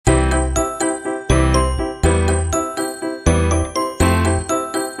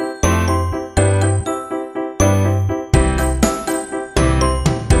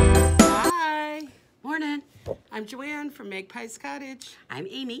Joanne from Magpies Cottage. I'm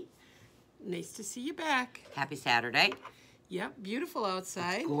Amy. Nice to see you back. Happy Saturday. Yep, beautiful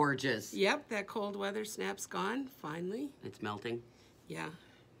outside. It's gorgeous. Yep, that cold weather snap's gone, finally. It's melting. Yeah.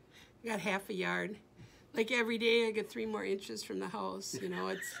 I got half a yard. Like every day I get 3 more inches from the house. You know,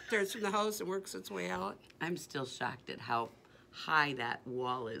 it starts from the house and works its way out. I'm still shocked at how high that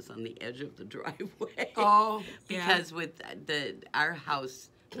wall is on the edge of the driveway. Oh, yeah. Because with our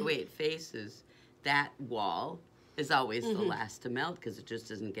house, the way it faces, that wall is always the last to melt because it just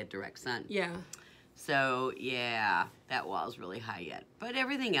doesn't get direct sun. Yeah. So, yeah, that wall's really high yet. But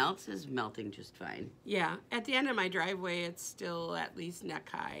everything else is melting just fine. Yeah. At the end of my driveway, it's still at least neck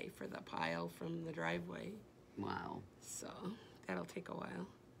high for the pile from the driveway. Wow. So that'll take a while.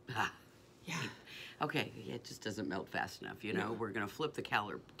 Ah. Yeah. Okay, it just doesn't melt fast enough, you know. No. We're going to flip the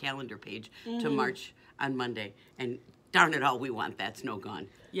calendar page to March on Monday, and darn it all, we want that snow gone.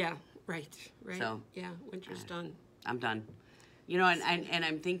 Yeah, right. So, yeah, winter's done. I'm done. You know, and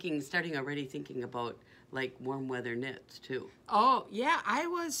I'm starting already thinking about, like, warm weather knits, too. Oh, yeah, I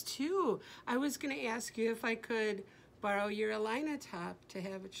was too. I was going to ask you if I could borrow your Alina top to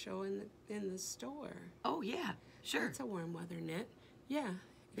have it show in the store. Oh, yeah, sure. It's a warm weather knit. Yeah.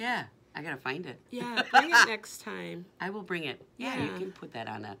 Yeah, I got to find it. Yeah, bring it next time. I will bring it. Yeah, Yeah. you can put that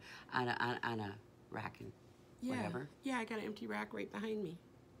on a rack and whatever. Yeah, I got an empty rack right behind me.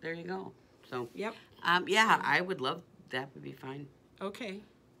 There you go. So, Yep. yeah, I would love that. Would be fine. Okay.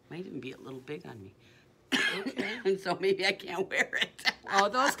 Might even be a little big on me. Okay. And so maybe I can't wear it. Oh,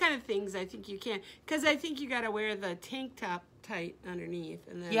 those kind of things I think you can. Because I think you got to wear the tank top tight underneath.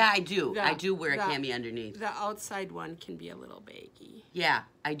 And then Yeah, I do. I do wear a cami underneath. The outside one can be a little baggy. Yeah,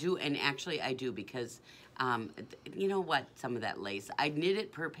 I do. And actually I do because, you know what, some of that lace, I knit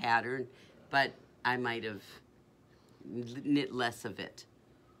it per pattern, but I might have knit less of it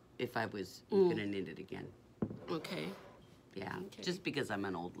if I was going to knit it again. Okay. Yeah, Okay. just because I'm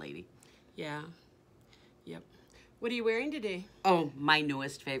an old lady. Yeah. Yep. What are you wearing today? Oh, my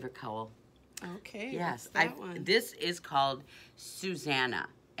newest favorite cowl. Okay. Yes, what's that one? This is called Susanna,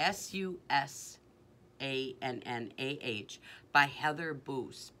 Susanah, by Heather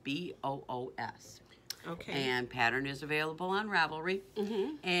Boos, Boos. Okay. And pattern is available on Ravelry,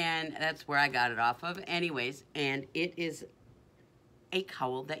 and that's where I got it off of. Anyways, and it is a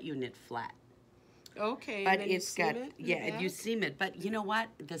cowl that you knit flat. Okay. But and then it's got, you you seam it. But you know what?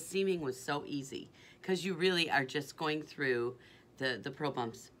 The seaming was so easy because you really are just going through the purl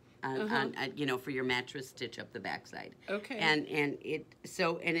bumps on you know, for your mattress stitch up the backside. Okay. And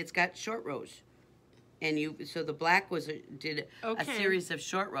it's got short rows. And so the black did a series of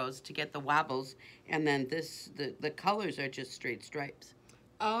short rows to get the wobbles, and then the colors are just straight stripes.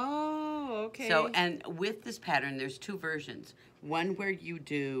 Oh, okay. So, and with this pattern, there's 2 versions. One where you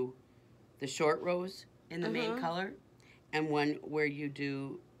do the short rows in the main color, and one where you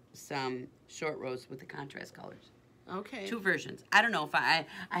do some short rows with the contrast colors. Okay. 2 versions. I don't know if I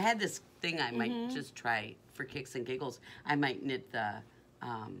had this thing I might just try for kicks and giggles. I might knit the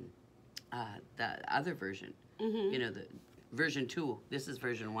other version. You know, the version 2. This is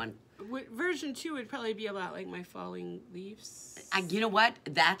version 1. Version 2 would probably be a lot like my falling leaves. You know what?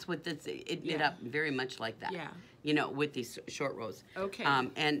 That's what it knit up very much like that. Yeah. You know, with these short rows. Okay.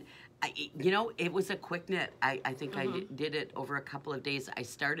 And you know, it was a quick knit. I think I did it over a couple of days. I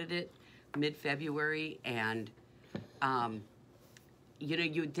started it mid-February, and you know,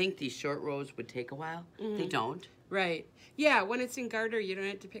 you'd think these short rows would take a while. They don't. Right. Yeah, when it's in garter, you don't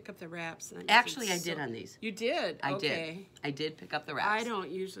have to pick up the wraps. And Actually, I did on these. You did? I okay. did. I did pick up the wraps. I don't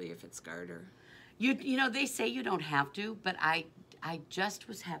usually if it's garter. You know, they say you don't have to, but I just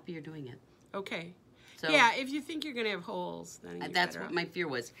was happier doing it. Okay. So yeah, if you think you're going to have holes, then that's what my fear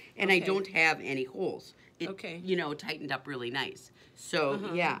was. And I don't have any holes. It, you know, tightened up really nice.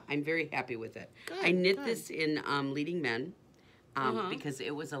 So, yeah, I'm very happy with it. Good, I knit this in Leading Men because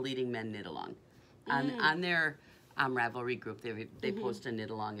it was a Leading Men knit-along. On their Ravelry group, they post a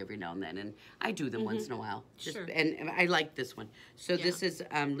knit-along every now and then, and I do them once in a while. Just, and I like this one. So this is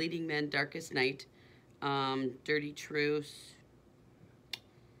Leading Men, Darkest Night, Dirty Truce,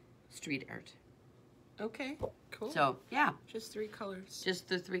 Street Art. Okay, cool. So, yeah. Just 3 colors. Just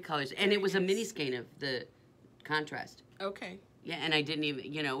the 3 colors. And it was a mini skein of the contrast. Okay. Yeah, and I didn't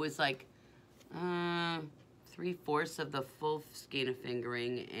even, you know, it was like 3/4 of the full skein of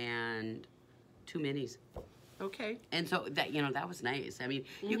fingering and 2 minis. Okay. And so, that, you know, that was nice. I mean,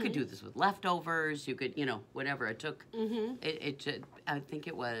 you could do this with leftovers. You could, you know, whatever. It took, I think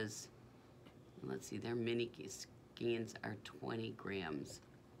it was, let's see, their mini skeins are 20 grams.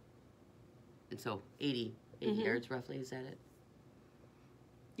 And so 80 yards roughly, is that it?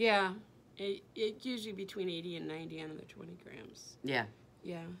 Yeah. It usually between 80 and 90 on the 20 grams. Yeah.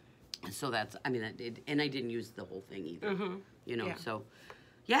 Yeah. So that's, I mean, and I didn't use the whole thing either. You know, Yeah. so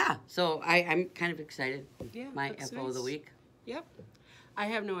yeah. So I'm kind of excited. Yeah, My that's FO of the nice. week. Yep. I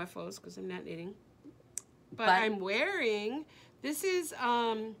have no FOs because I'm not knitting. But I'm wearing, this is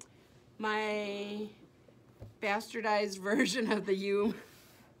my bastardized version of the U.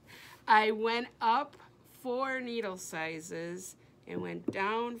 I went up 4 needle sizes and went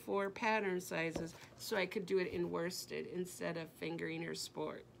down 4 pattern sizes so I could do it in worsted instead of fingering or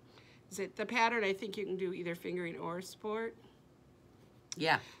sport. Is it the pattern? I think you can do either fingering or sport.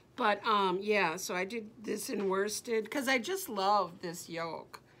 Yeah. But yeah, so I did this in worsted because I just love this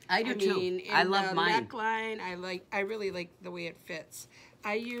yoke. I do too. I love mine. Neckline, I really like the way it fits.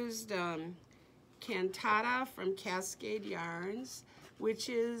 I used Cantata from Cascade Yarns, which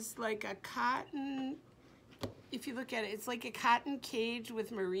is like a cotton. If you look at it, it's like a cotton cage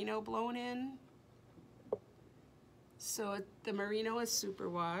with merino blown in. So the merino is super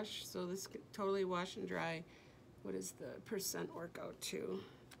wash, so this could totally wash and dry. What does the percent work out to?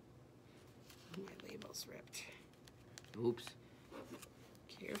 My label's ripped. Oops.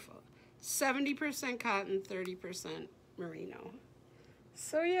 Careful. 70% cotton, 30% merino.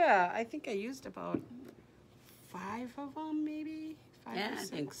 So yeah, I think I used about 5 of them, maybe 5 Yeah, or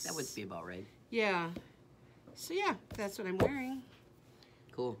 6. I think that would be about right. Yeah. So yeah, that's what I'm wearing.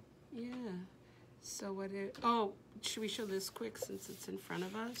 Cool. Yeah. So what? Should we show this quick since it's in front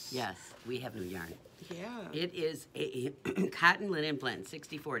of us? Yes, we have new yarn. Yeah. It is a cotton linen blend,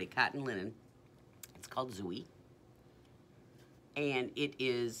 60/40 cotton linen. It's called Zooey. And it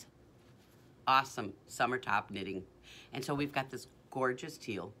is awesome summer top knitting. And so we've got this gorgeous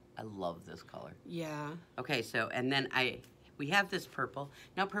teal. I love this color. Yeah. Okay, so, and then we have this purple.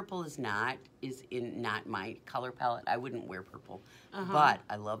 Now purple is not my color palette. I wouldn't wear purple, but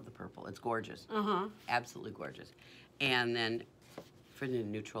I love the purple. It's gorgeous. Absolutely gorgeous. And then for the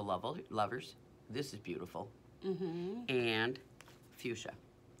neutral lovers, this is beautiful. And fuchsia.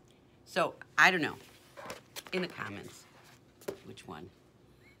 So I don't know. In the comments, which one?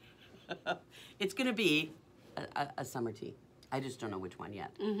 It's gonna be a summer tee. I just don't know which one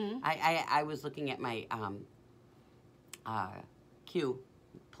yet. I was looking at my queue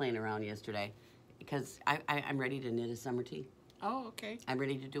playing around yesterday because I'm ready to knit a summer tee. Oh, okay. I'm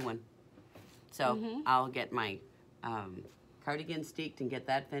ready to do one. So I'll get my cardigan steeked and get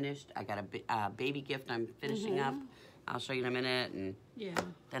that finished. I got a baby gift I'm finishing up. I'll show you in a minute, and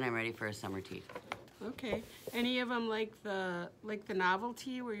then I'm ready for a summer tee. Okay. Any of them like the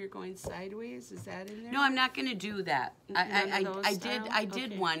novelty where you're going sideways? Is that in there? No, I'm not going to do that. I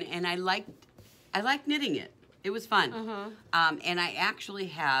did one, and I liked knitting it. It was fun. And I actually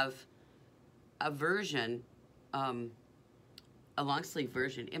have a version, a long sleeve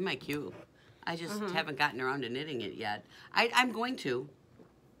version in my queue. I just haven't gotten around to knitting it yet. I'm going to.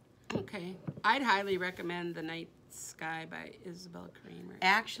 Okay. I'd highly recommend The Night Sky by Isabel Kramer.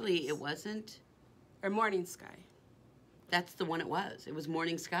 Actually, it wasn't. Or Morning Sky. That's the one it was. It was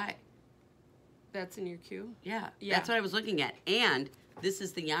Morning Sky. That's in your queue? Yeah. That's what I was looking at. And this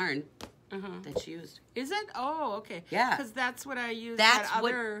is the yarn that she used. Is it? Oh, okay. Yeah. Because that's what I used. That's that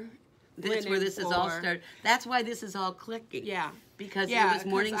other That's where this is all started. That's why this is all clicking. Yeah. Because it was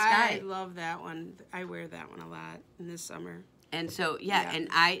Morning Sky. I love that one. I wear that one a lot in the summer. And so, and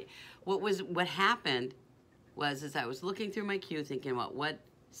what happened was I was looking through my queue thinking about what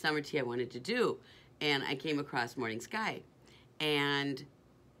summer tee I wanted to do. And I came across Morning Sky. And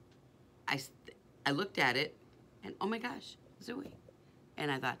I looked at it, and oh my gosh, Zooey.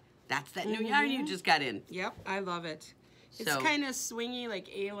 And I thought, that's that new yarn you just got in. Yep, I love it. It's kind of swingy, like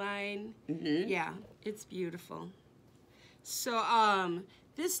A-line. Yeah, it's beautiful. So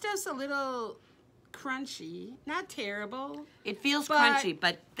this stuff's a little crunchy. Not terrible. It feels crunchy,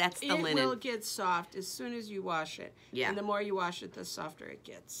 but that's the linen. It will get soft as soon as you wash it. Yeah. And the more you wash it, the softer it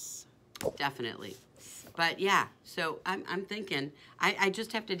gets. Definitely. But yeah, so I'm thinking, I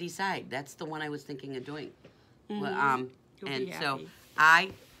just have to decide. That's the one I was thinking of doing. Well, and so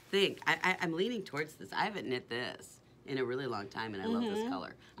I think, I'm leaning towards this. I haven't knit this in a really long time, and I love this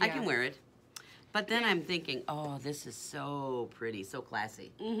color. I can wear it. But then I'm thinking, oh, this is so pretty, so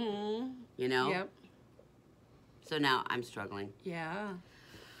classy. You know? Yep. So now I'm struggling. Yeah.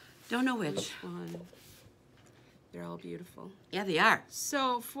 Don't know which. one. They're all beautiful. Yeah, they are.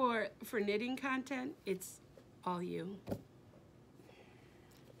 So for knitting content, it's all you.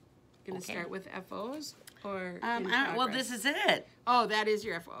 Gonna start with FOs or well, this is it. Oh, that is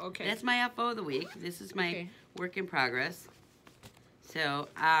your FO. Okay. That's my FO of the week. This is my work in progress. So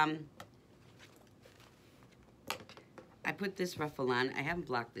I put this ruffle on. I haven't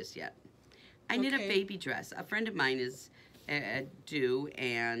blocked this yet. I knit a baby dress. A friend of mine is due,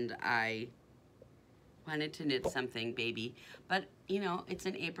 and I wanted to knit something baby. But, you know, it's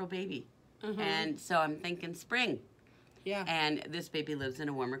an April baby. And so I'm thinking spring. Yeah. And this baby lives in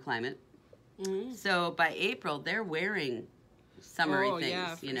a warmer climate. So by April, they're wearing summery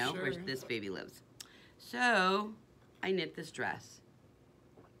things, you know, where this baby lives. So I knit this dress.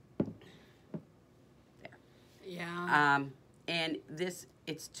 There. Yeah. And this,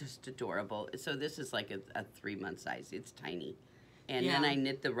 it's just adorable. So this is like a 3-month size. It's tiny. And then I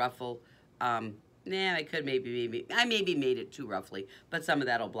knit the ruffle. I could maybe made it too roughly, but some of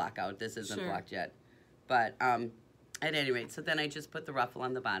that'll block out. This isn't blocked yet. But at any rate, so then I just put the ruffle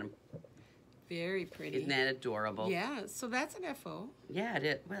on the bottom. Very pretty. Isn't that adorable? Yeah, so that's an FO. Yeah, it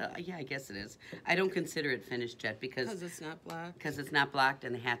is. Well, yeah, I guess it is. I don't consider it finished yet because it's not blocked. Because it's not blocked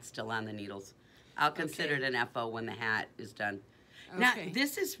and the hat's still on the needles. I'll consider it an FO when the hat is done. Now,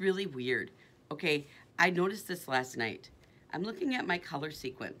 this is really weird. Okay, I noticed this last night. I'm looking at my color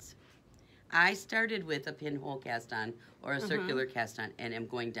sequence. I started with a pinhole cast on or a circular cast on, and I'm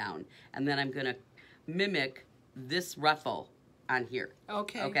going down. And then I'm going to mimic this ruffle on here.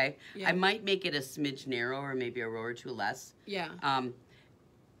 Okay. Okay? Yeah. I might make it a smidge narrow or maybe a row or two less. Yeah.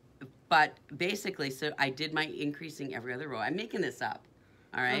 But basically, so I did my increasing every other row. I'm making this up.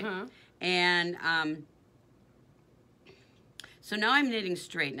 All right? And so now I'm knitting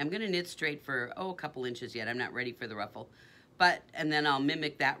straight, and I'm going to knit straight for, a couple inches yet. I'm not ready for the ruffle. And then I'll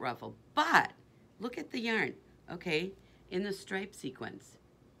mimic that ruffle. But look at the yarn, okay, in the stripe sequence.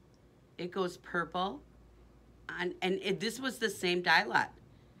 It goes purple, and this was the same dye lot.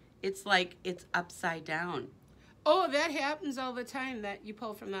 It's like it's upside down. Oh, that happens all the time, that you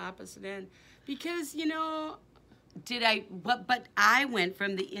pull from the opposite end. Because, you know... But I went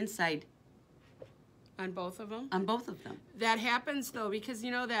from the inside. On both of them? On both of them. That happens, though, because, you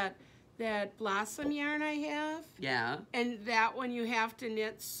know, that blossom yarn I have. Yeah. And that one you have to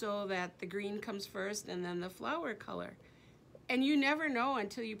knit so that the green comes first and then the flower color. And you never know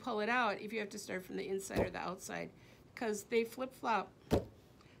until you pull it out if you have to start from the inside or the outside, because they flip-flop.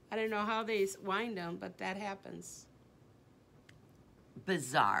 I don't know how they wind them, but that happens.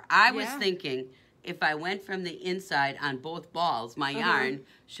 Bizarre. I was thinking if I went from the inside on both balls, my yarn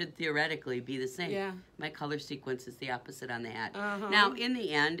should theoretically be the same. Yeah. My color sequence is the opposite on the hat. Now, in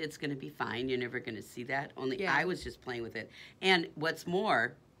the end, it's going to be fine. You're never going to see that. Only I was just playing with it. And what's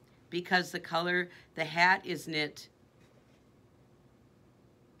more, because the hat is knit,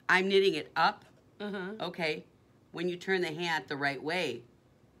 I'm knitting it up. Okay. When you turn the hat the right way,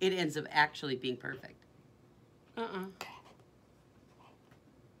 it ends up actually being perfect.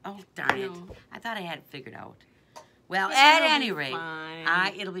 Oh, darn it. I thought I had it figured out. Well, at any rate,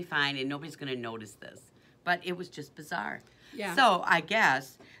 it'll be fine, and nobody's going to notice this. But it was just bizarre. Yeah. So I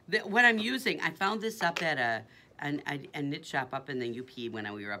guess that what I'm using, I found this up at a knit shop up in the UP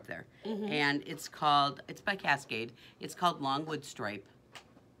when we were up there. And it's by Cascade. It's called Longwood Stripe.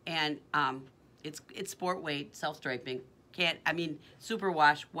 And it's sport weight, self-striping. Super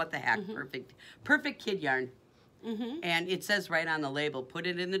wash, what the heck, perfect kid yarn. And it says right on the label, put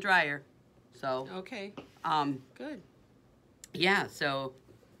it in the dryer. So good. Yeah, so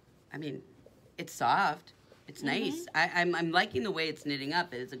it's soft. It's nice. I'm liking the way it's knitting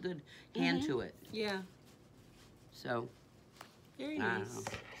up. It's a good hand to it. Yeah. So very nice.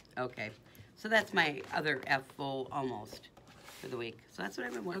 Okay. So that's my other FO almost for the week. So that's what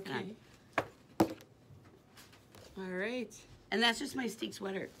I've been working on. All right. And that's just my Steek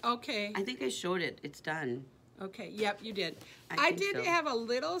sweater. Okay. I think I showed it. It's done. Okay, yep, you did. I did have a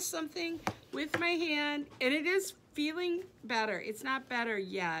little something with my hand, and it is feeling better. It's not better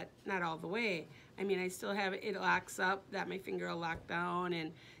yet, not all the way. I still have it locks up, that my finger will lock down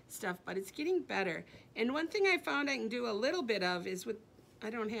and stuff, but it's getting better. And one thing I found I can do a little bit of is with, I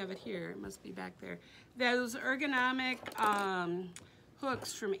don't have it here, it must be back there, those ergonomic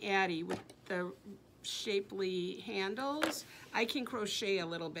hooks from Addie with the shapely handles. I can crochet a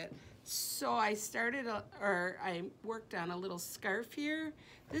little bit. So I I worked on a little scarf here.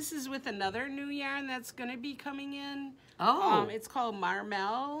 This is with another new yarn that's going to be coming in. It's called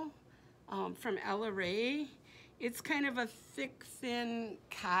Marmel from Ella Ray. It's kind of a thick, thin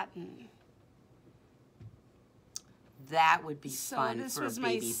cotton. That would be fun for a baby thing. So this was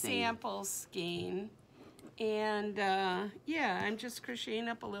my sample skein. And I'm just crocheting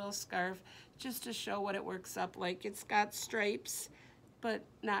up a little scarf just to show what it works up like. It's got stripes, but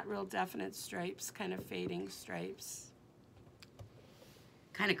not real definite stripes, kind of fading stripes.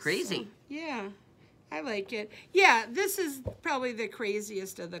 Kind of crazy. So, yeah, I like it. Yeah, this is probably the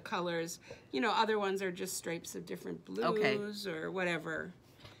craziest of the colors. You know, other ones are just stripes of different blues or whatever.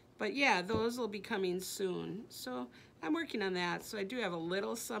 But yeah, those will be coming soon. So I'm working on that. So I do have a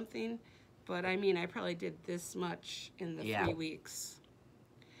little something, but I mean, I probably did this much in the 3 weeks.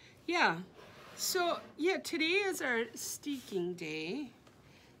 Yeah. So yeah, today is our steeking day.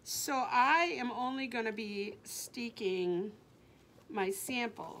 So I am only going to be steeking my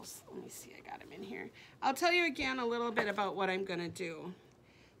samples. Let me see, I got them in here. I'll tell you again a little bit about what I'm going to do.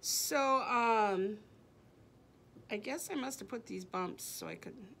 So, I guess I must have put these bumps so I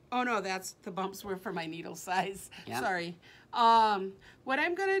could, oh no, the bumps were for my needle size. Yep. Sorry. What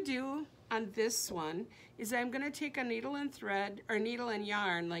I'm going to do on this one is I'm going to take a needle and thread, or needle and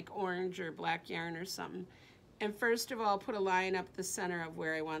yarn, like orange or black yarn or something. And first of all, put a line up the center of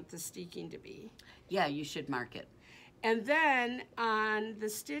where I want the steeking to be. Yeah, you should mark it. And then on the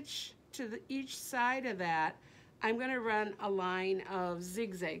stitch to each side of that, I'm going to run a line of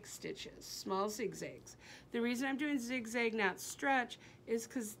zigzag stitches, small zigzags. The reason I'm doing zigzag, not stretch, is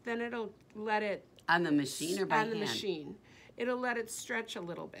because then it'll let it... On the machine or by hand? On the machine. It'll let it stretch a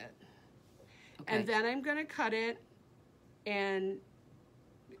little bit. Okay. And then I'm going to cut it, and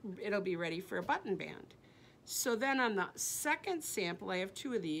it'll be ready for a button band. So then on the second sample, I have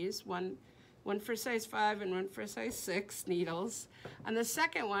 2 of these, one for size 5 and one for size 6 needles. On the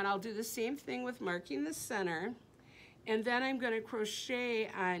second one, I'll do the same thing with marking the center, and then I'm going to crochet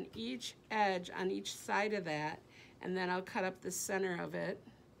on each edge on each side of that, and then I'll cut up the center of it,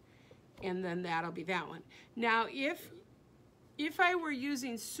 and then that'll be that one. Now, if I were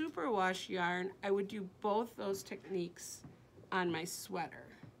using superwash yarn, I would do both those techniques on my sweater.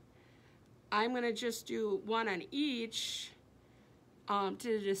 I'm going to just do one on each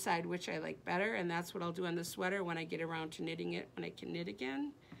to decide which I like better, and that's what I'll do on the sweater when I get around to knitting it, when I can knit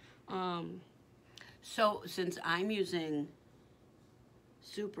again. So since I'm using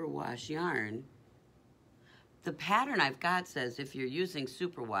superwash yarn, the pattern I've got says if you're using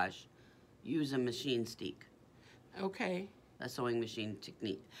superwash, use a machine steek. Okay. A sewing machine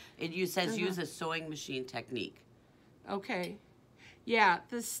technique. It says use a sewing machine technique. Okay. Yeah,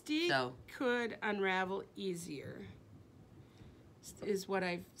 the steek could unravel easier, is what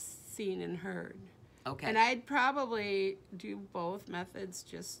I've seen and heard. Okay. And I'd probably do both methods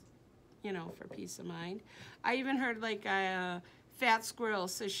just, you know, for peace of mind. I even heard like a Fat Squirrel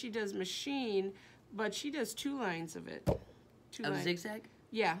says she does machine, but she does 2 lines of it. 2 lines. Of zigzag?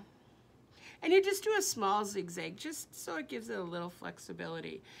 Yeah. And you just do a small zigzag, just so it gives it a little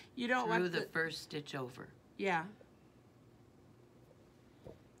flexibility. You don't want the first stitch over. Yeah.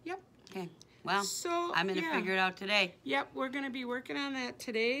 Yep. Okay. Well, so, I'm going to figure it out today. Yep, we're going to be working on that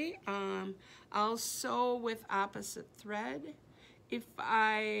today. I'll sew with opposite thread. If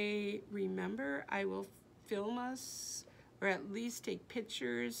I remember, I will film us, or at least take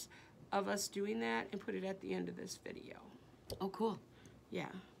pictures of us doing that and put it at the end of this video. Oh, cool. Yeah.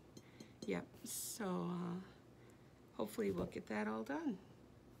 Yep. So, hopefully we'll get that all done.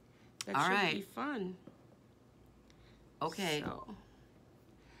 That should be fun. Okay. So,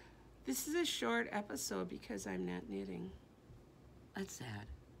 this is a short episode because I'm not knitting. That's sad.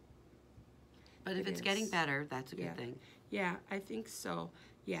 But if it's getting better, that's a good thing. Yeah, I think so.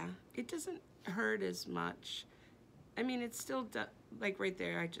 Yeah, it doesn't hurt as much. I mean, it's still, like right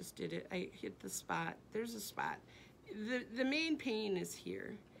there, I just did it. I hit the spot. There's a spot. The main pain is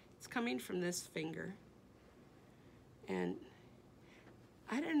here. It's coming from this finger. And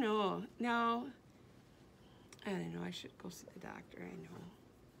I don't know. No, I don't know. I should go see the doctor. I know.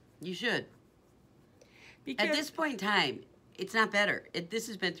 You should. Because at this point in time, it's not better. This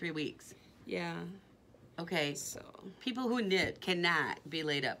has been 3 weeks. Yeah. Okay. So people who knit cannot be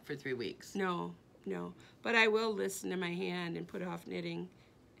laid up for 3 weeks. No, no. But I will listen to my hand and put off knitting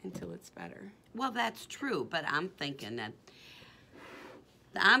until it's better. Well, that's true. But I'm thinking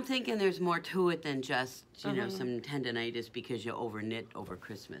there's more to it than just, you know, some tendinitis because you over knit over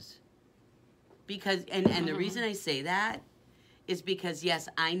Christmas. Because, and the reason I say that is because, yes,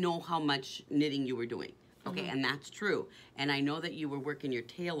 I know how much knitting you were doing. Okay, and that's true. And I know that you were working your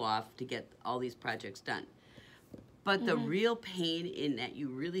tail off to get all these projects done. But the real pain in that you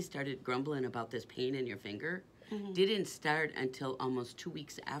really started grumbling about this pain in your finger didn't start until almost 2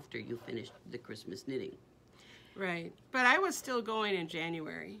 weeks after you finished the Christmas knitting. Right. But I was still going in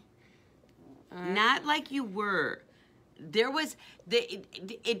January. Not like you were. There was,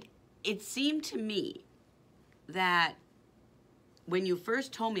 it seemed to me that when you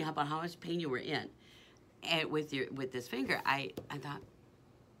first told me about how much pain you were in, and with this finger, I thought,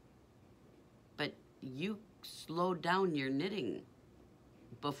 but you slowed down your knitting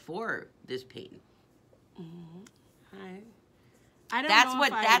before this pain. I don't know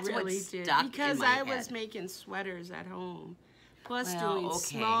if I really did, because I was making sweaters at home, plus Well, doing okay.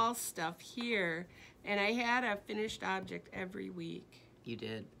 small stuff here. And I had a finished object every week. You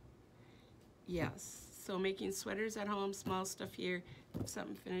did. Yes. So making sweaters at home, small stuff here,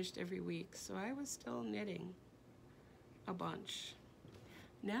 something finished every week. So I was still knitting a bunch.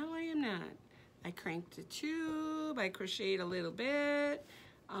 Now I am not. I cranked a tube. I crocheted a little bit.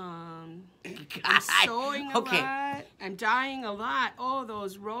 I'm sewing a lot. I'm dyeing a lot. Oh,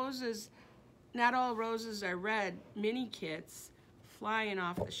 those roses. Not all roses are red. Mini kits flying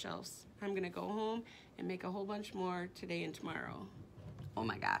off the shelves. I'm going to go home and make a whole bunch more today and tomorrow. Oh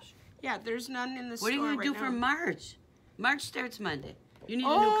my gosh. Yeah, there's none in the store What are you going right to do now. for March? March starts Monday. You need a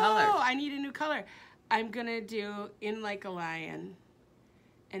new color. Oh, I need a new color. I'm going to do In Like a Lion.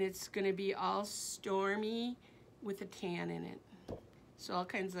 And it's going to be all stormy with a tan in it. So all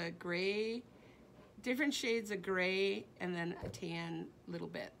kinds of gray, different shades of gray, and then a tan little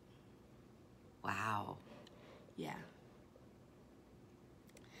bit. Wow. Yeah.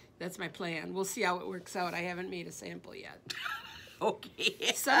 That's my plan. We'll see how it works out. I haven't made a sample yet.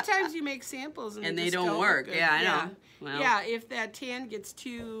 Okay. Sometimes you make samples and they just don't look work. good. Yeah, I know. Well. Yeah, if that tan gets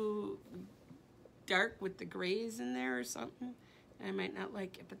too dark with the grays in there or something, I might not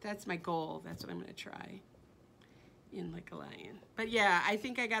like it. But that's my goal. That's what I'm going to try. In Like a Lion. But yeah, I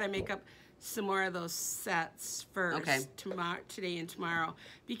think I got to make up some more of those sets first. Okay. Today and tomorrow.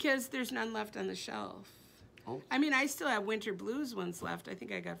 Because there's none left on the shelf. Oh. I mean, I still have Winter Blues ones left. I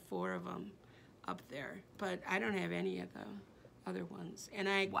think I got 4 of them up there. But I don't have any of the other ones. And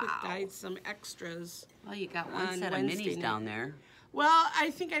I quick dyed some extras. Well, you got one on set of Wednesday minis night. down there. Well, I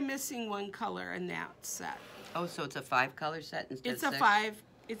think I'm missing one color in that set. Oh, so it's a 5-color set instead It's of a 6? 5.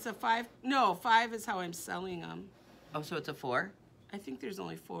 It's a 5. No, 5 is how I'm selling them. Oh, so it's a 4? I think there's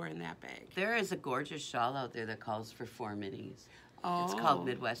only 4 in that bag. There is a gorgeous shawl out there that calls for 4 minis. Oh. It's called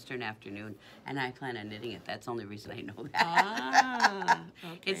Midwestern Afternoon, and I plan on knitting it. That's the only reason I know that. Ah,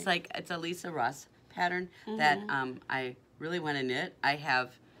 okay. It's a Lisa Ross pattern that I really want to knit. I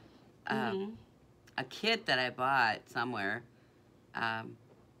have a kit that I bought somewhere to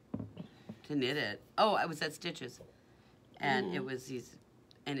knit it. Oh, I was at Stitches, and it was these,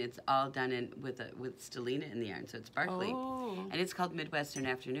 and it's all done in with stellina in the yarn, so it's sparkly, and it's called Midwestern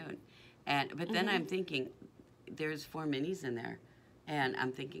Afternoon. But then I'm thinking, there's 4 minis in there, and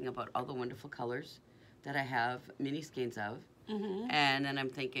I'm thinking about all the wonderful colors that I have mini skeins of, and then I'm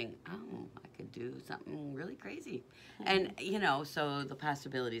thinking, oh, I could do something really crazy, and so the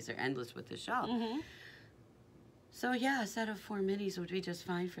possibilities are endless with the shawl. So yeah, a set of 4 minis would be just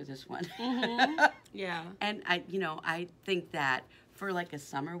fine for this one. Yeah. And I think that for like a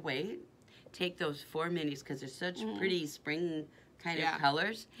summer weight, take those 4 minis because they're such pretty spring kind of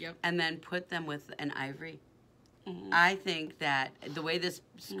colors, and then put them with an ivory. I think that the way this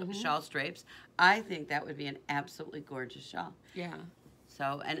shawl strapes, I think that would be an absolutely gorgeous shawl. Yeah.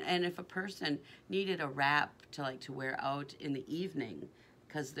 So, and if a person needed a wrap to wear out in the evening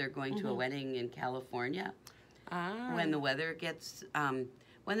because they're going to a wedding in California, when the weather gets,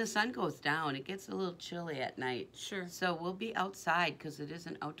 when the sun goes down, it gets a little chilly at night. Sure. So we'll be outside because it is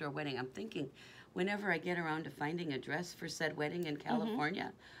an outdoor wedding. I'm thinking whenever I get around to finding a dress for said wedding in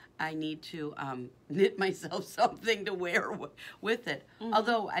California, I need to knit myself something to wear with it.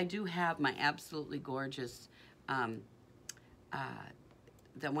 Although I do have my absolutely gorgeous, the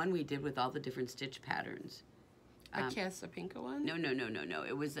one we did with all the different stitch patterns. A Casapinka one? No.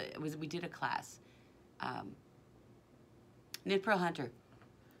 It was we did a class. Knit Pearl Hunter.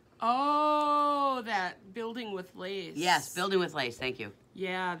 Oh, that building with lace. Yes, building with lace. Thank you.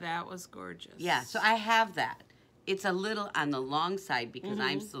 Yeah, that was gorgeous. Yeah, so I have that. It's a little on the long side because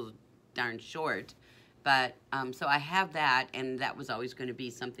I'm so darn short. But, so I have that, and that was always going to be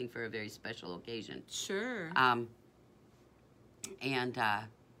something for a very special occasion. Sure. But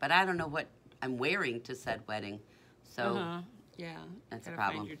I don't know what I'm wearing to said wedding. So yeah, that's a gotta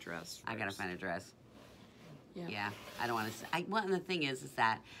problem. Find your dress first. I got to find a dress. Yeah. Yeah, I don't want to. Well, and the thing is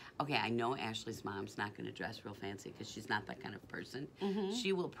that okay, I know Ashley's mom's not going to dress real fancy because she's not that kind of person.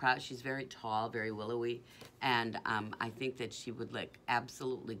 She will. She's very tall, very willowy, and I think that she would look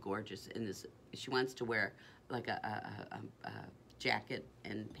absolutely gorgeous in this. She wants to wear like a jacket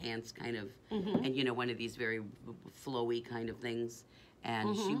and pants, kind of, and one of these very flowy kind of things.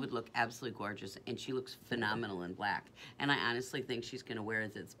 And she would look absolutely gorgeous, and she looks phenomenal in black. And I honestly think she's going to wear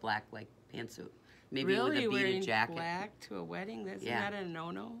this black like pantsuit. Maybe really? with a beaded Wearing jacket. Black to a wedding? Isn't that a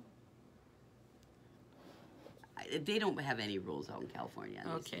no-no? They don't have any rules out in California.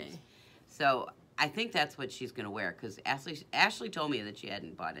 Okay. So I think that's what she's going to wear because Ashley told me that she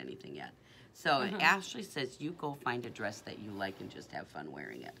hadn't bought anything yet. So Ashley says you go find a dress that you like and just have fun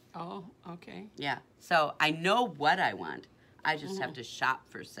wearing it. Oh, okay. Yeah. So I know what I want. I just have to shop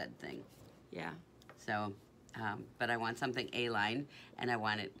for said thing. Yeah. So, but I want something A-line, and I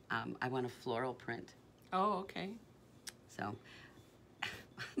want it. I want a floral print. Oh, okay. So,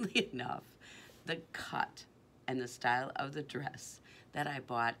 oddly enough, the cut and the style of the dress that I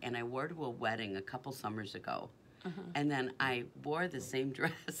bought and I wore to a wedding a couple summers ago, and then I wore the same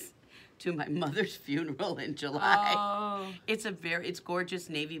dress to my mother's funeral in July. Oh. It's gorgeous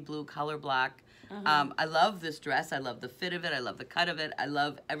navy blue color block. I love this dress. I love the fit of it. I love the cut of it. I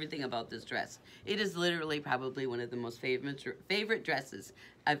love everything about this dress. It is literally probably one of the most favorite dresses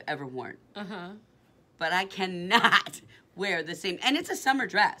I've ever worn. But I cannot wear the same, and it's a summer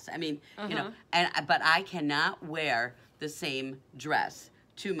dress. I mean, you know, but I cannot wear the same dress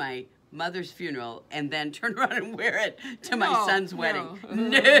to my mother's funeral and then turn around and wear it to my son's wedding.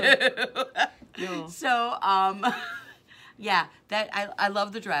 No. So, yeah, I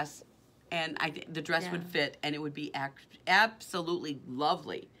love the dress, and the dress would fit, and it would be absolutely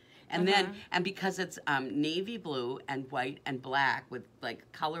lovely. And then, and because it's navy blue and white and black with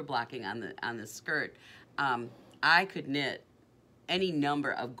like color blocking on the skirt, I could knit any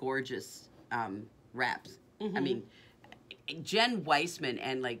number of gorgeous wraps. I mean, Jen Weissman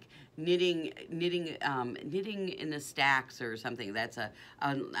and like knitting in the stacks or something. That's a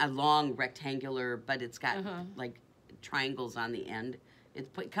long rectangular, but it's got like triangles on the end.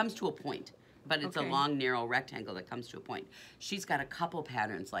 It comes to a point. But it's a long, narrow rectangle that comes to a point. She's got a couple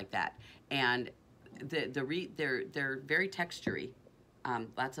patterns like that, and they're very textury.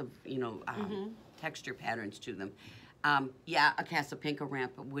 Lots of texture patterns to them. Yeah, a Casapinka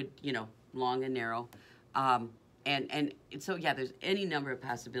ramp would long and narrow, and so yeah, there's any number of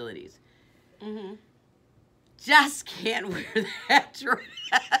possibilities. Just can't wear that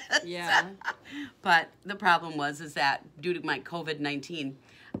dress. Yeah. But the problem was that due to my COVID-19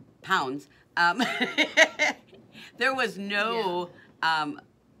 pounds. There was no, I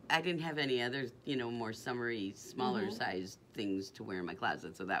didn't have any other, more summery, smaller sized things to wear in my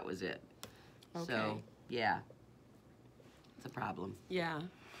closet, so that was it. Okay. So, yeah, it's a problem. Yeah.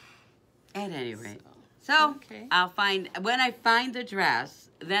 At any rate. So, when I find the dress,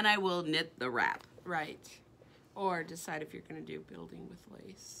 then I will knit the wrap. Right. Or decide if you're going to do building with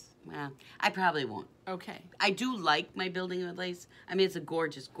lace. Well, I probably won't. Okay. I do like my building with lace. I mean, it's a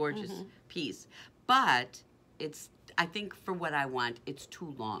gorgeous, gorgeous piece. But I think for what I want, it's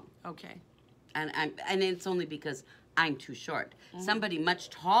too long. Okay. And it's only because I'm too short. Somebody much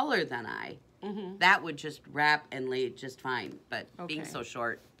taller than I, that would just wrap and lay it just fine. But being so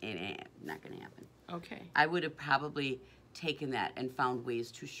short, not going to happen. Okay. I would have probably taken that and found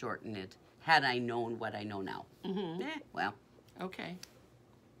ways to shorten it had I known what I know now. Well. Okay.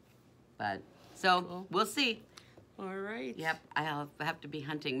 But, so, we'll see. All right. Yep, I'll have to be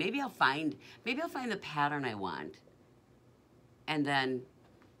hunting. Maybe I'll find the pattern I want, and then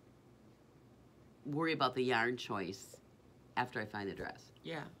worry about the yarn choice after I find the dress.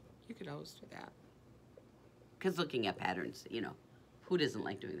 Yeah, you could always do that. Because looking at patterns, who doesn't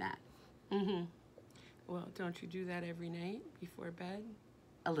like doing that? Well, don't you do that every night before bed?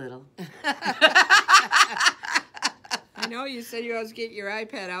 A little. I know you said you always get your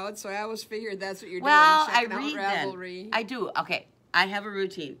iPad out, so I always figured that's what you're doing. Well, I checking read out Ravelry. then. I do. Okay, I have a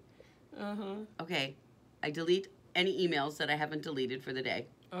routine. Okay. I delete any emails that I haven't deleted for the day.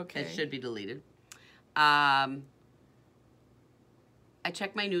 Okay. That should be deleted. I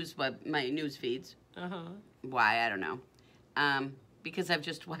check my news feeds. Why? I don't know. Because I've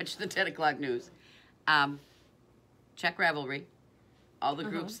just watched the 10 o'clock news. Check Ravelry. All the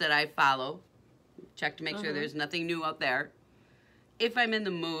groups that I follow. Check to make sure there's nothing new out there. If I'm in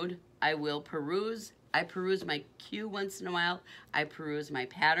the mood, I will peruse. I peruse my queue once in a while. I peruse my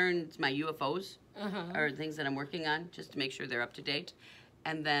patterns, my UFOs, or things that I'm working on, just to make sure they're up to date.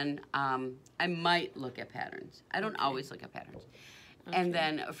 And then I might look at patterns. I don't always look at patterns. And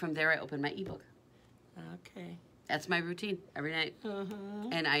then from there, I open my ebook. Okay. That's my routine every night.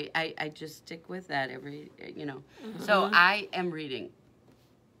 And I just stick with that every. So I am reading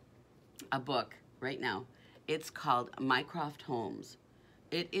a book right now. It's called Mycroft Holmes.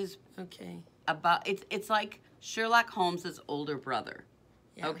 It is about it's like Sherlock Holmes's older brother.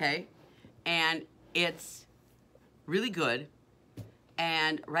 Yeah. Okay? And it's really good.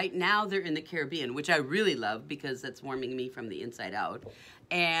 And right now they're in the Caribbean, which I really love because that's warming me from the inside out.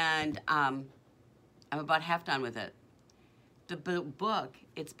 And I'm about half done with it. The book,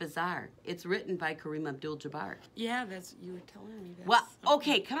 it's bizarre. It's written by Kareem Abdul-Jabbar. Yeah, you were telling me that. Well,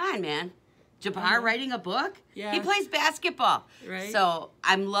 okay, come on, man. Jabbar writing a book? Yeah. He plays basketball. Right. So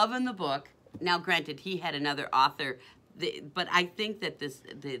I'm loving the book. Now, granted, he had another author, but I think that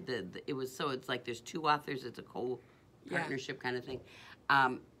it was so it's like there's two authors. It's a partnership kind of thing.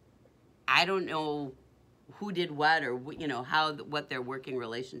 I don't know who did what or you know what their working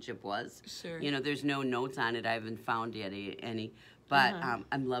relationship was. Sure. You know, there's no notes on it. I haven't found yet any, but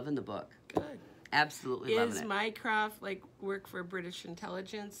I'm loving the book. Good. Absolutely loving it. Is Mycroft like work for British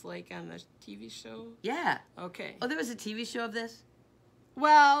intelligence, like on the TV show? Yeah. Okay. Oh, there was a TV show of this?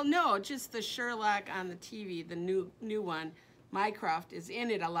 Well, no, just the Sherlock on the TV, the new one. Mycroft is in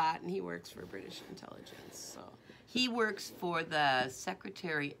it a lot, and he works for British intelligence. So He works for the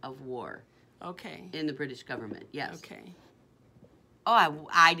Secretary of War okay. in the British government. Yes. Okay. Oh,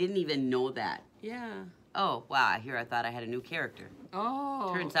 I didn't even know that. Yeah. Oh, wow. Here I thought I had a new character.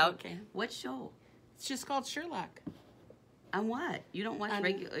 Oh. Turns out, okay. what show? It's just called Sherlock. On what? You don't watch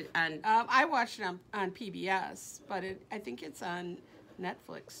regular on? I watched it on PBS, but I think it's on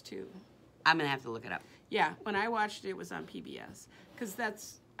Netflix too. I'm gonna have to look it up. Yeah, when I watched it, it was on PBS because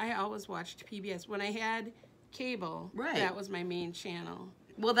I always watched PBS when I had cable. Right. That was my main channel.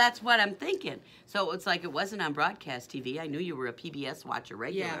 Well, that's what I'm thinking. So it's like it wasn't on broadcast TV. I knew you were a PBS watcher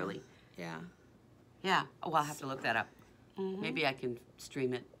regularly. Yeah. Yeah. Oh, I'll have to look that up. Mm-hmm. Maybe I can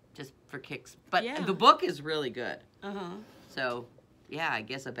stream it just for kicks. But Yeah. the book is really good. Uh-huh. So, yeah, I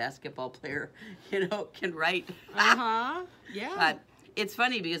guess a basketball player, can write. Uh-huh. Yeah. But it's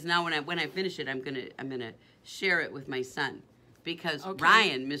funny because now when I finish it, I'm gonna share it with my son because Okay.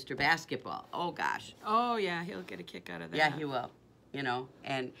 Ryan, Mr. Basketball. Oh gosh. Oh yeah, he'll get a kick out of that. Yeah, he will.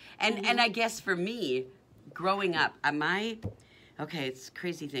 And I guess for me, growing up, it's a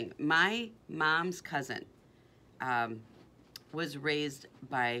crazy thing. My mom's cousin was raised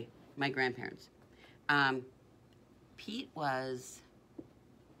by my grandparents. Pete was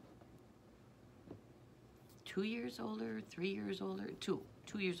 2 years older, 3 years older, 2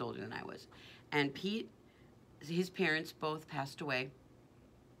 years older than I was. And Pete, his parents both passed away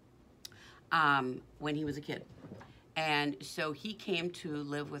when he was a kid. And so he came to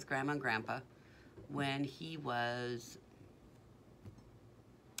live with Grandma and Grandpa when he was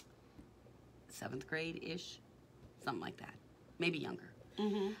 7th grade-ish, something like that, maybe younger.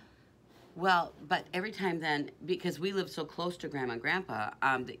 Mm-hmm. Well, but every time then, because we lived so close to Grandma and Grandpa,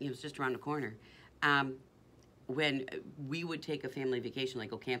 it was just around the corner, when we would take a family vacation,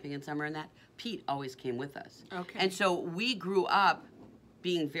 like go camping in summer and that, Pete always came with us. Okay. And so we grew up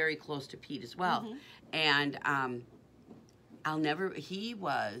being very close to Pete as well. Mm-hmm. And he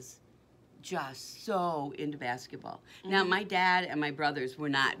was just so into basketball. Mm-hmm. Now, my dad and my brothers were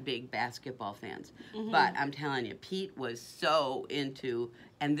not big basketball fans, mm-hmm. but I'm telling you, Pete was so into,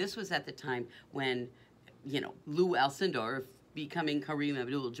 and this was at the time when, Lou Alcindor, becoming Kareem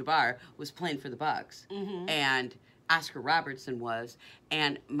Abdul-Jabbar, was playing for the Bucks, mm-hmm. and Oscar Robertson was,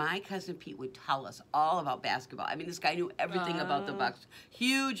 and my cousin Pete would tell us all about basketball. I mean, this guy knew everything about the Bucks.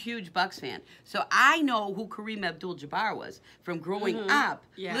 Huge, huge Bucks fan. So I know who Kareem Abdul-Jabbar was from growing mm-hmm. up,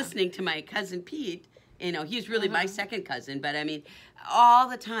 listening to my cousin Pete. He's really my second cousin, but I mean, all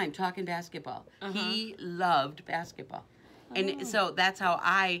the time talking basketball. He loved basketball. And so that's how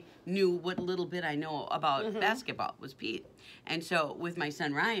I knew what little bit I know about basketball was Pete. And so with my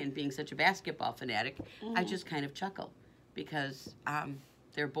son Ryan being such a basketball fanatic, I just kind of chuckle because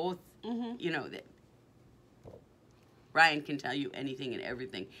they're both, Ryan can tell you anything and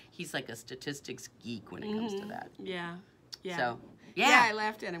everything. He's like a statistics geek when it comes to that. Yeah. Yeah. So, yeah, I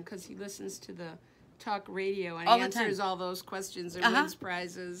laughed at him because he listens to the talk radio and all answers all those questions and wins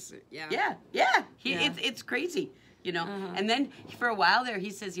prizes. Yeah. Yeah. It's crazy. And then for a while there,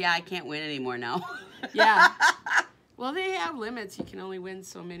 he says, "Yeah, I can't win anymore now." Yeah. Well, they have limits. You can only win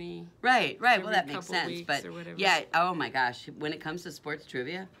so many. Right. Well, that makes sense. But yeah, oh my gosh, when it comes to sports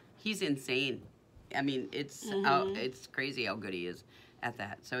trivia, he's insane. I mean, it's crazy how good he is at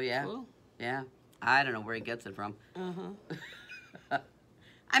that. So yeah, cool. Yeah. I don't know where he gets it from.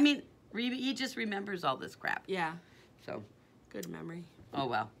 I mean, he just remembers all this crap. Yeah. So. Good memory. Oh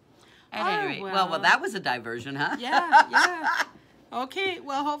well. At any rate, well, that was a diversion, huh? Yeah. Okay,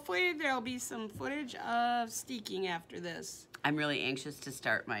 well, hopefully there'll be some footage of Steeking after this. I'm really anxious to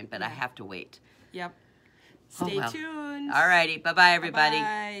start mine, but I have to wait. Yep. Stay tuned. All righty. Bye-bye, everybody.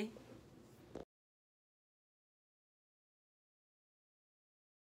 Bye.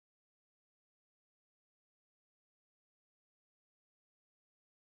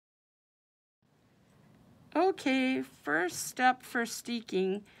 Okay, first step for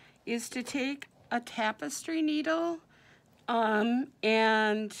Steeking is to take a tapestry needle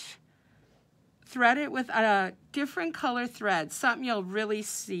and thread it with a different color thread, something you'll really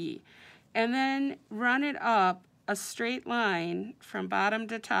see. And then run it up a straight line from bottom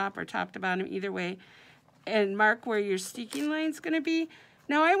to top or top to bottom, either way, and mark where your Steeking line's going to be.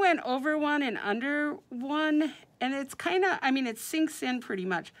 Now, I went over one and under one, and it's kind of, I mean, it sinks in pretty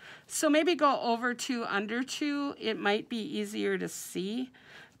much. So maybe go over 2, under 2. It might be easier to see.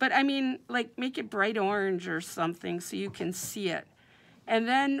 But I mean, like, make it bright orange or something so you can see it. And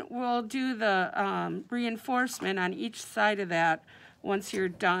then we'll do the reinforcement on each side of that once you're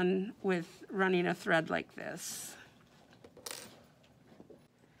done with running a thread like this.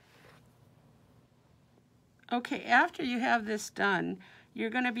 Okay, after you have this done, you're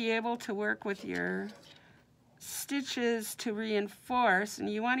going to be able to work with your stitches to reinforce, and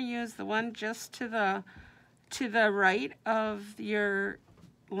you want to use the one just to the right of your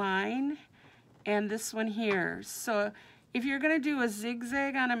line and this one here. So if you're going to do a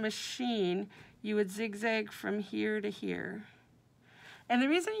zigzag on a machine, you would zigzag from here to here. And the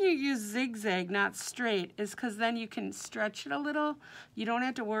reason you use zigzag, not straight, is because then you can stretch it a little. You don't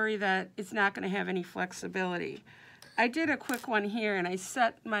have to worry that it's not going to have any flexibility. I did a quick one here, and I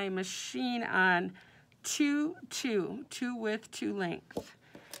set my machine on 2 width, 2 length.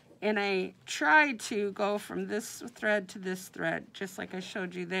 And I tried to go from this thread to this thread, just like I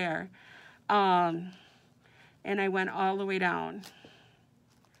showed you there. And I went all the way down.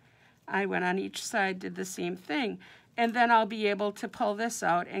 I went on each side, did the same thing. And then I'll be able to pull this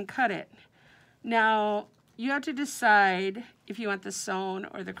out and cut it. Now, you have to decide if you want the sewn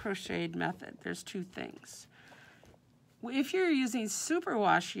or the crocheted method. There's 2 things. If you're using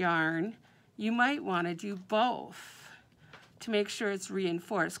superwash yarn, you might want to do both to make sure it's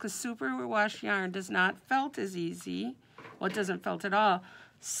reinforced, because superwash yarn does not felt as easy. Well, it doesn't felt at all.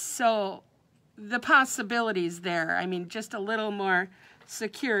 So the possibilities there, I mean, just a little more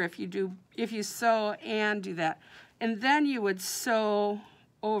secure if you sew and do that. And then you would sew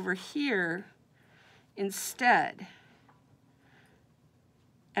over here instead,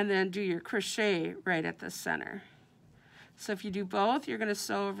 and then do your crochet right at the center. So if you do both, you're going to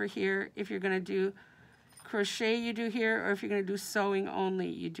sew over here. If you're going to do crochet, you do here, or if you're going to do sewing only,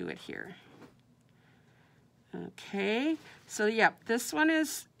 you do it here. Okay, so yep, this one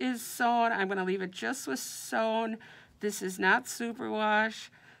is sewn. I'm going to leave it just with sewn. This is not superwash,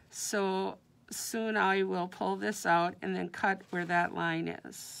 so soon I will pull this out and then cut where that line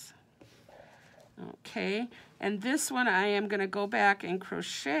is. Okay, and this one I am going to go back and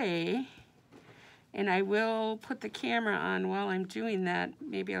crochet, and I will put the camera on while I'm doing that.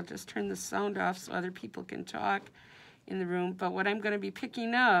 Maybe I'll just turn the sound off so other people can talk in the room. But what I'm going to be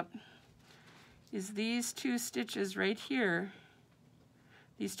picking up is these 2 stitches right here.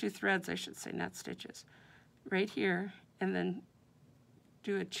 These 2 threads, I should say, not stitches. Right here, and then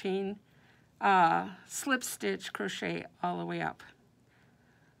do a chain slip stitch crochet all the way up.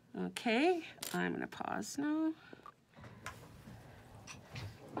 Okay, I'm going to pause now.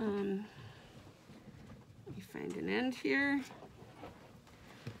 Let me find an end here.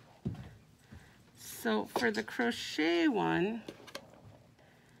 So for the crochet one,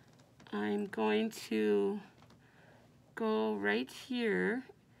 I'm going to go right here,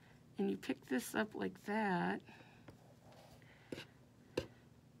 and you pick this up like that.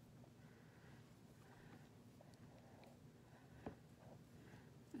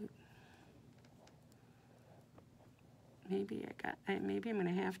 Maybe I'm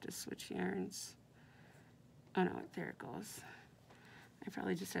going to have to switch yarns. Oh no, there it goes. I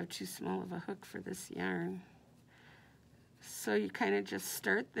probably just have too small of a hook for this yarn. So you kind of just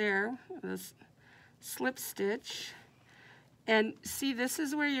start there with a slip stitch. And see, this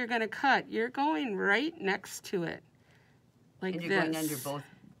is where you're going to cut. You're going right next to it, like this. And you're going under both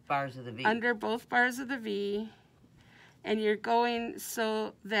bars of the V. Under both bars of the V. And you're going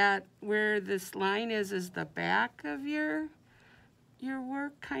so that where this line is the back of your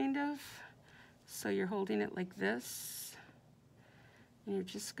work, kind of. So you're holding it like this. And you're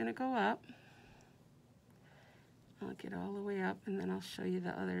just going to go up. I'll get all the way up, and then I'll show you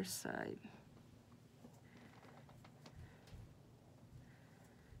the other side.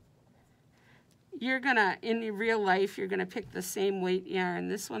 You're going to, in real life, you're going to pick the same weight yarn.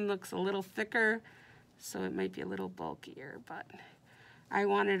 This one looks a little thicker, so it might be a little bulkier, but I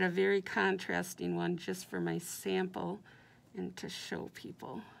wanted a very contrasting one just for my sample and to show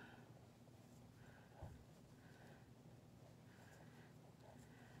people.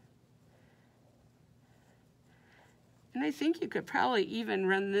 And I think you could probably even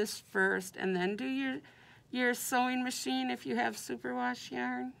run this first and then do your sewing machine if you have superwash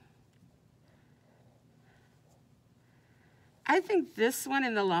yarn. I think this one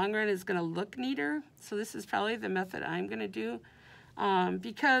in the long run is going to look neater, so this is probably the method I'm going to do,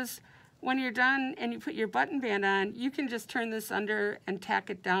 because when you're done and you put your button band on, you can just turn this under and tack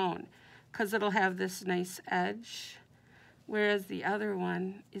it down, because it'll have this nice edge, whereas the other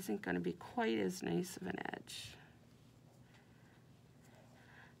one isn't going to be quite as nice of an edge.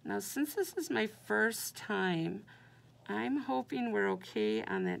 Now, since this is my first time, I'm hoping we're okay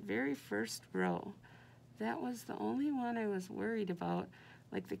on that very first row. That was the only one I was worried about,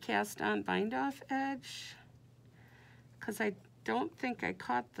 like the cast on bind off edge, because I don't think I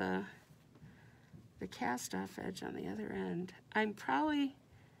caught the cast off edge on the other end. I'm probably,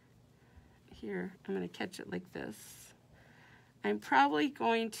 here, I'm going to catch it like this. I'm probably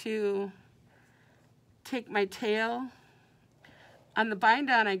going to take my tail. On the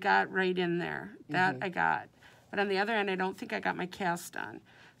bind on, I got right in there. That I got. But on the other end, I don't think I got my cast on.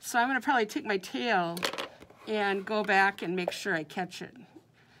 So I'm going to probably take my tail and go back and make sure I catch it.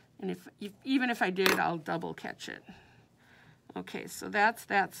 And even if I did, I'll double catch it. Okay, so that's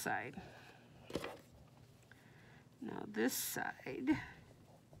that side. Now this side.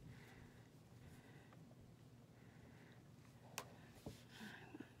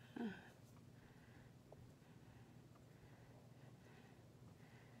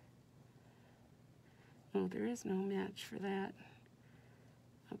 Oh, there is no match for that.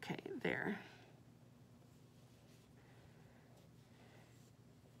 Okay, there.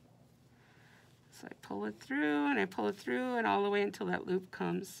 So I pull it through, and I pull it through, and all the way until that loop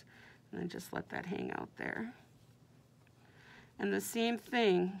comes, and then just let that hang out there. And the same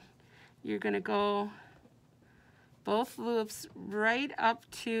thing, you're going to go both loops right up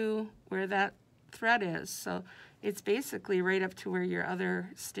to where that thread is. So it's basically right up to where your other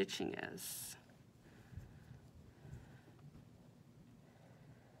stitching is.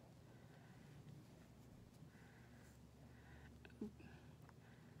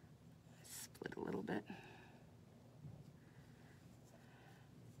 Split a little bit.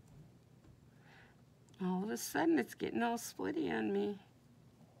 All of a sudden, it's getting all splitty on me.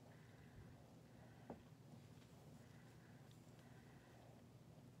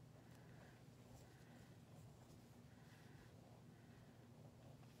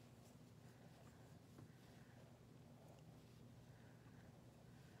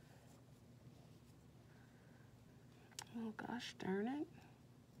 Oh, gosh darn it.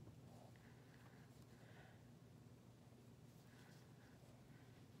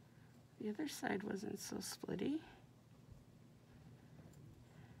 The other side wasn't so splitty.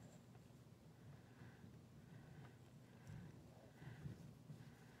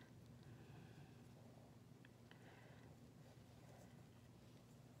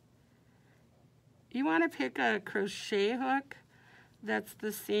 You want to pick a crochet hook that's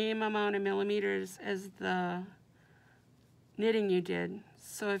the same amount of millimeters as the knitting you did.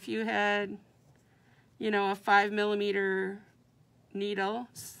 So if you had, you know, a 5 millimeter needle,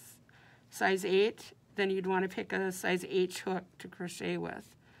 size 8, then you'd want to pick a size H hook to crochet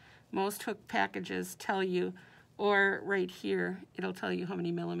with. Most hook packages tell you, or right here, it'll tell you how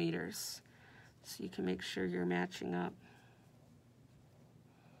many millimeters. So you can make sure you're matching up.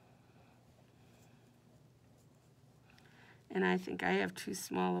 And I think I have too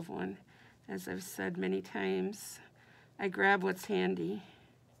small of one. As I've said many times, I grab what's handy.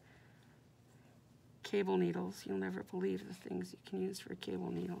 Cable needles. You'll never believe the things you can use for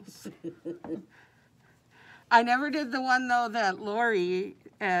cable needles. I never did the one, though, that Lori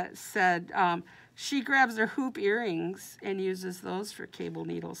said. She grabs her hoop earrings and uses those for cable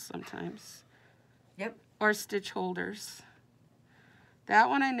needles sometimes. Yep. Or stitch holders. That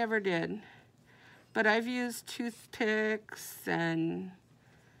one I never did. But I've used toothpicks and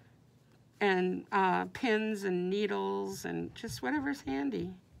pins and needles and just whatever's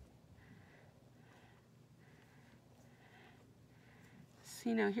handy.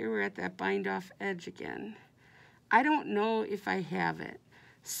 See, now here we're at that bind off edge again. I don't know if I have it.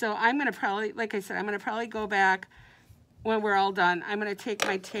 So I'm going to probably, like I said, I'm going to probably go back when we're all done. I'm going to take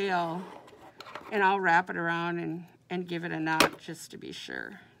my tail and I'll wrap it around and give it a knot just to be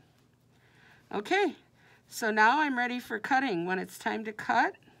sure. Okay, so now I'm ready for cutting. When it's time to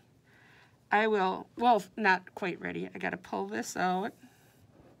cut, I will, well, not quite ready. I got to pull this out.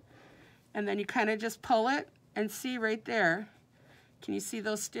 And then you kind of just pull it and see right there. Can you see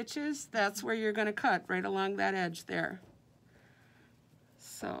those stitches? That's where you're going to cut, right along that edge there.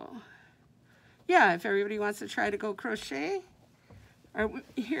 So, yeah, if everybody wants to try to go crochet, or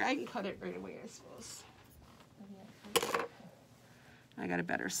here, I can cut it right away, I suppose. I got a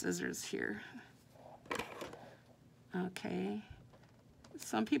better scissors here. Okay.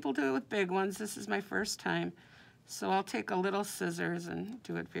 Some people do it with big ones. This is my first time. So I'll take a little scissors and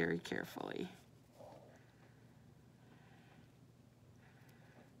do it very carefully.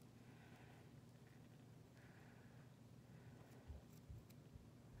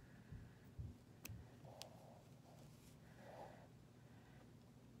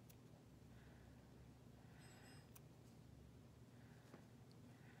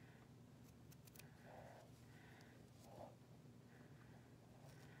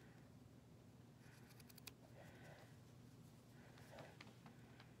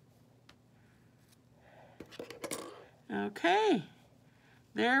 Okay,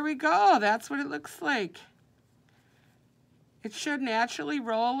 there we go. That's what it looks like. It should naturally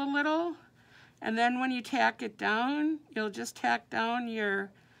roll a little, and then when you tack it down, you'll just tack down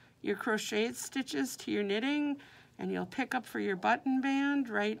your crochet stitches to your knitting, and you'll pick up for your button band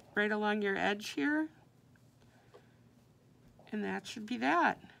right along your edge here. And that should be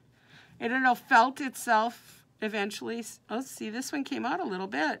that. And it'll felt itself eventually. Oh, see, this one came out a little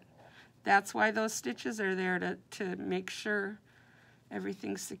bit. That's why those stitches are there, to make sure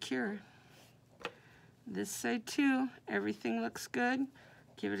everything's secure. This side too, everything looks good.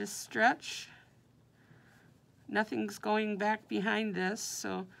 Give it a stretch. Nothing's going back behind this,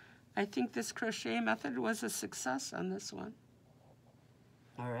 so I think this crochet method was a success on this one.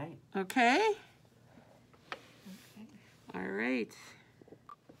 All right. Okay? All right.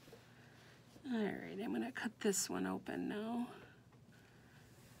 All right, I'm going to cut this one open now.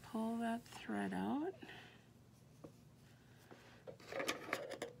 Pull that thread out.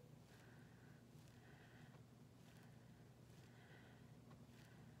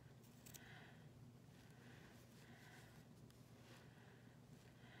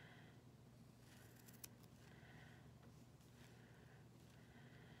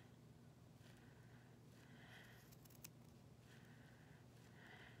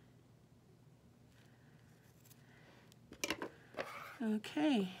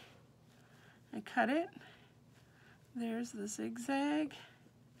 Okay, I cut it. There's the zigzag.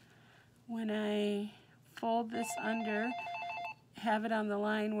 When I fold this under, have it on the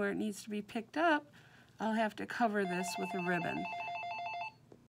line where it needs to be picked up, I'll have to cover this with a ribbon.